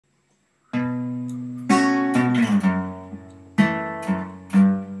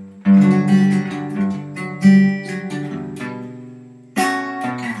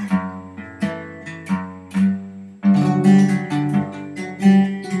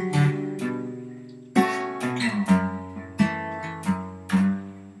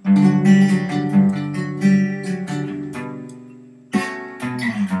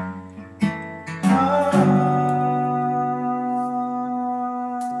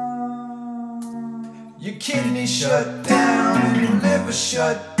Your kidneys shut down, your liver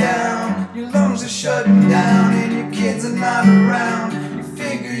shut down, your lungs are shutting down, and your kids are not around. You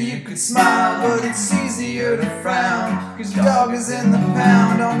figure you could smile, but it's easier to frown, 'cause your dog is in the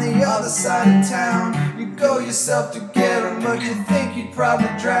pound on the other side of town. You go yourself to get him, but you think you'd probably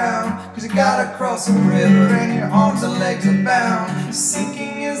drown, 'cause you gotta cross a river and your arms and legs are bound.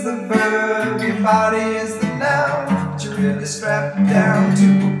 Sinking is the verb, your body is the noun, but you're really strapped down to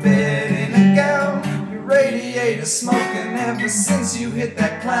a bed in a gown. Radiator smoking ever since you hit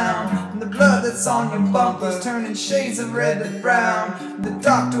that clown, and the blood that's on your bumper's turning shades of red to brown. The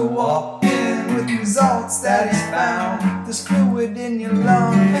doctor walked in with results that he's found. There's fluid in your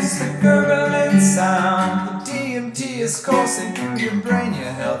lungs, it's the gurgling sound. The DMT is coursing through your brain,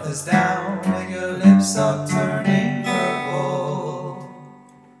 your health is down, and your lips are turning